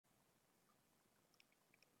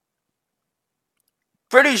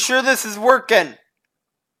Pretty sure this is working.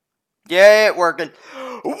 Yeah, it's working.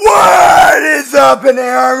 What is up in the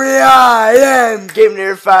army? I am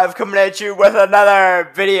GameNator5 coming at you with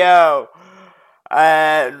another video.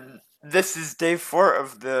 And this is day 4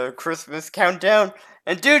 of the Christmas countdown.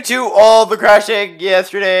 And due to all the crashing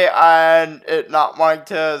yesterday and it not wanting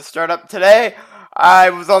to start up today, I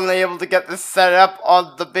was only able to get this set up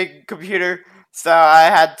on the big computer. So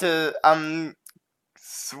I had to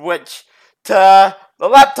switch to the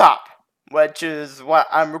laptop, which is what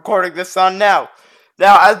I'm recording this on now.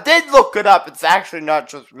 Now, I did look it up. It's actually not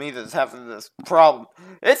just me that's having this problem.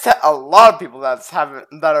 It's a lot of people that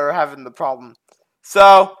are having the problem.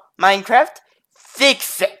 So, Minecraft,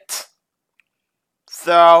 fix it.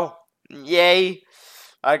 So, yay.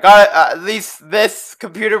 I got it. At least this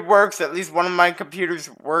computer works. At least one of my computers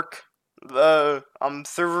work. The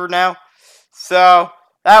server now. So,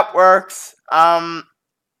 that works. What?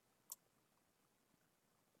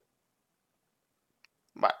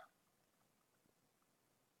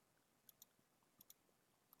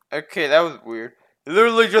 Okay, that was weird. It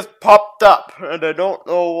literally just popped up, and I don't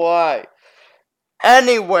know why.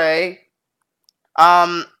 Anyway,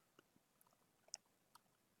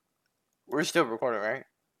 we're still recording, right?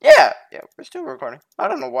 Yeah, we're still recording. I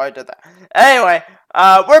don't know why I did that. Anyway,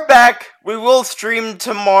 we're back. We will stream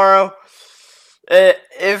tomorrow.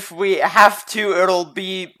 If we have to, it'll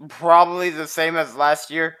be probably the same as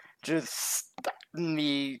last year. Just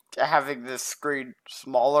me having this screen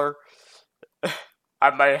smaller. I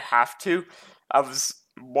might have to. I was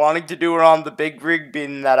wanting to do it on the big rig,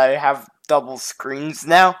 being that I have double screens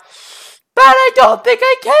now. But I don't think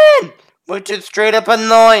I can! Which is straight up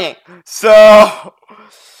annoying. So,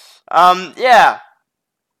 yeah.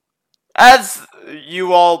 As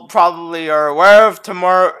you all probably are aware of,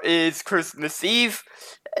 tomorrow is Christmas Eve.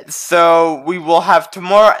 So, we will have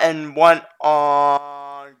tomorrow and one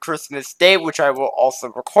on Christmas Day, which I will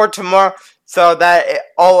also record tomorrow. So that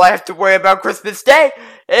all I have to worry about Christmas Day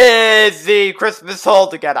is the Christmas haul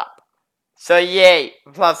to get up. So, yay.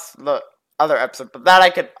 Plus, the other episode. But that I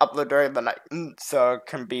can upload during the night. So, it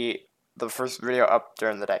can be the first video up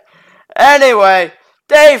during the day. Anyway,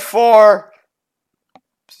 day 4.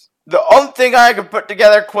 The only thing I could put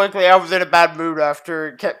together quickly, I was in a bad mood after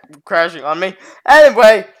it kept crashing on me.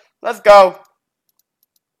 Anyway, let's go.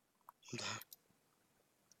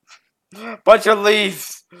 Bunch of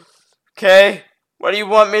leaves. Okay, what do you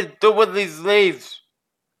want me to do with these leaves?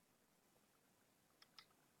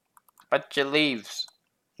 Bunch of leaves.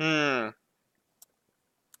 I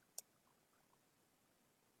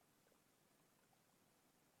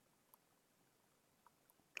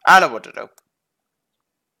know what to do.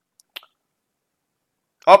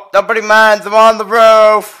 Oh, nobody minds. I'm on the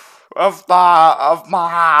roof of my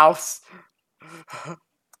house.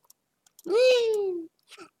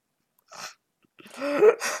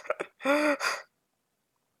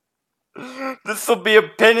 This will be a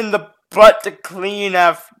pain in the butt to clean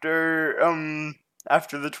after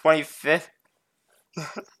the 25th.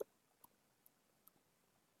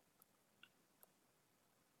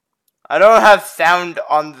 I don't have sound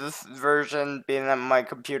on this version, being that my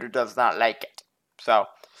computer does not like it. So,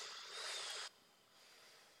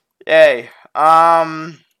 yay.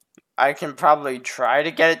 I can probably try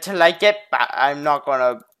to get it to like it, but I'm not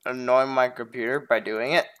gonna annoy my computer by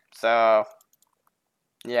doing it. So,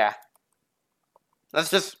 yeah.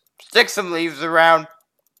 Let's just stick some leaves around.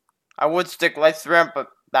 I would stick lights around, but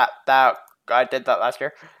that I did that last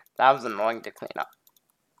year. That was annoying to clean up.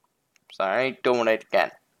 So I ain't doing it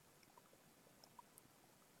again.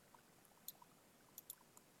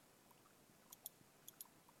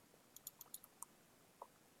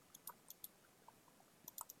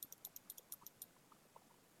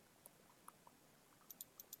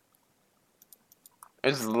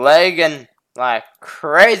 It's lagging like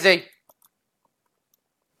crazy.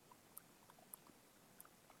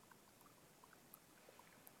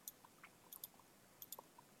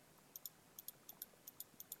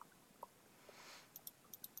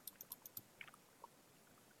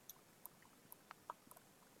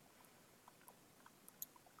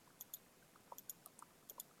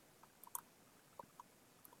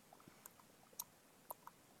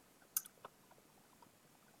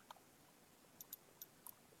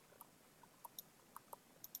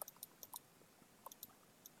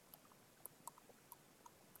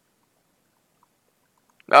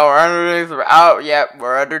 No, we're underneath the road. Oh, yeah,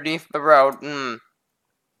 we're underneath the road.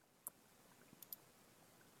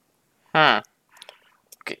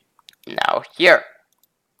 Okay, now here.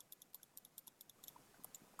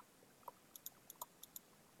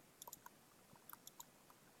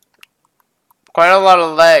 Quite a lot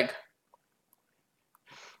of lag.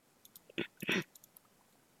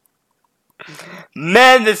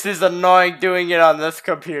 Man, this is annoying doing it on this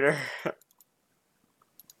computer.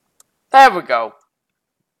 There we go.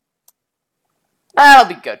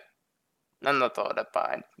 That'll be good. I'm not throwing that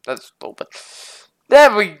behind. That's stupid.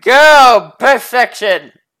 There we go!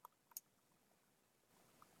 Perfection!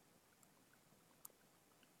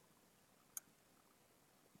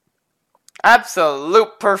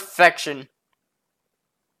 Absolute perfection.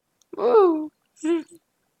 Woo!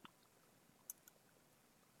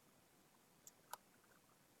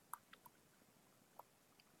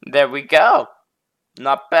 There we go.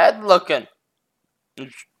 Not bad looking.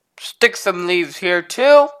 Stick some leaves here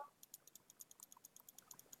too.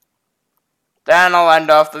 Then I'll end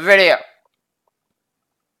off the video.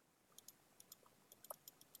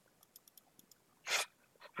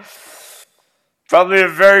 Probably a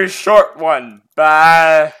very short one,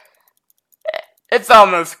 but it's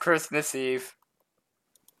almost Christmas Eve.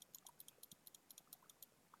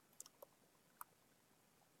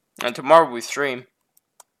 And tomorrow we stream.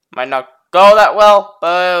 Might not go that well,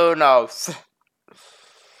 but who knows.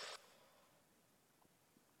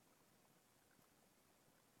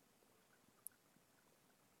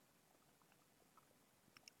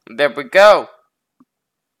 There we go.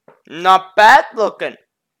 Not bad looking.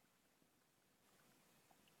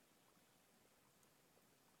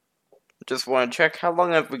 Just want to check how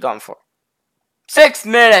long have we gone for. 6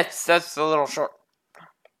 minutes! That's a little short.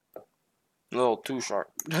 A little too short.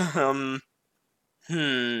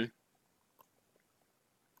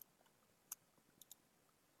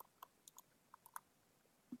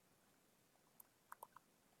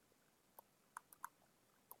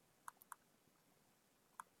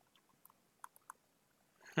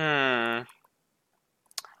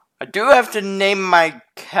 I do have to name my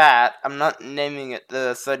cat. I'm not naming it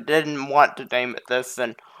this. I didn't want to name it this,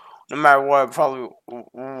 and no matter what, it probably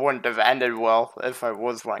wouldn't have ended well if I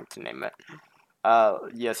was wanting to name it.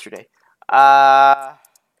 Yesterday. I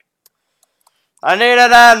need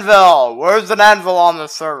an anvil! Where's an anvil on the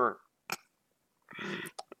server?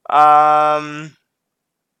 The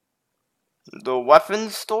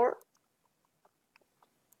weapons store?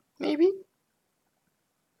 Maybe?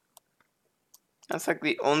 That's like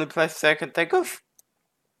the only place I can think of.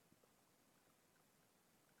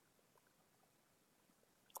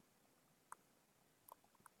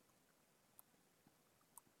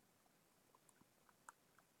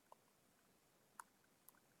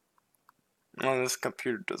 Oh, this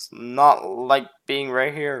computer does not like being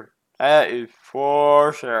right here. That is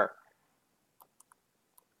for sure.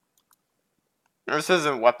 This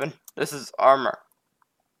isn't a weapon. This is armor.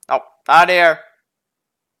 Oh, out here.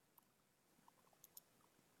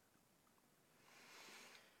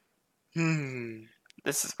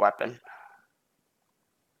 This is weapon.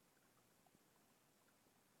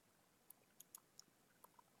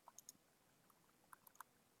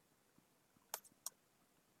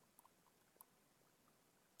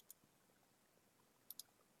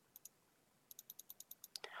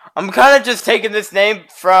 I'm kind of just taking this name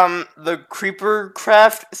from the Creeper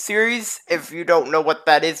Craft series. If you don't know what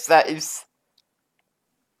that is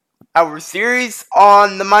our series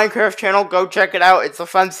on the Minecraft channel. Go check it out. It's a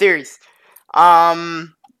fun series.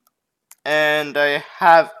 And I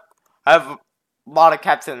have a lot of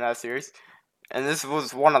cats in that series, and this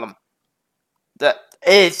was one of them. That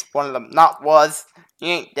is one of them, not was.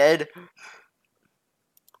 He ain't dead.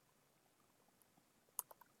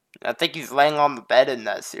 I think he's laying on the bed in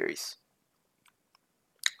that series.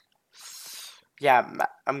 Yeah,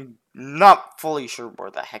 I'm not fully sure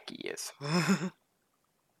where the heck he is.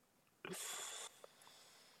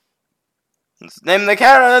 Let's name the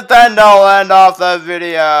cat, and then I'll end off the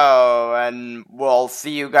video. And we'll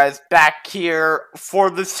see you guys back here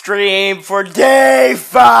for the stream for day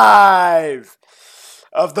 5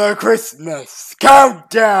 of the Christmas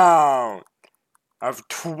countdown of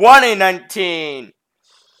 2019.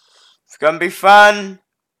 It's gonna be fun.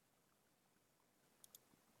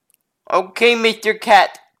 Okay, Mr.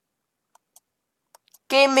 Cat.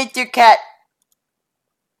 Okay, Mr. Cat.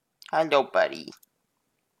 Hello, buddy.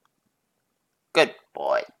 Good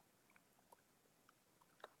boy.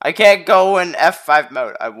 I can't go in F5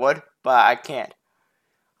 mode. I would, but I can't.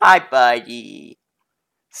 Hi, buddy.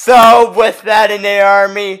 So, with that, in the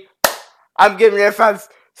army, I'm giving it F5.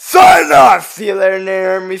 Sign off! See you later in the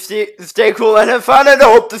army. Stay cool and have fun. And I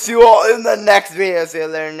hope to see you all in the next video. See you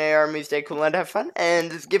later in the army. Stay cool and have fun. And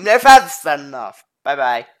just giving it F5. Sign off.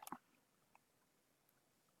 Bye-bye.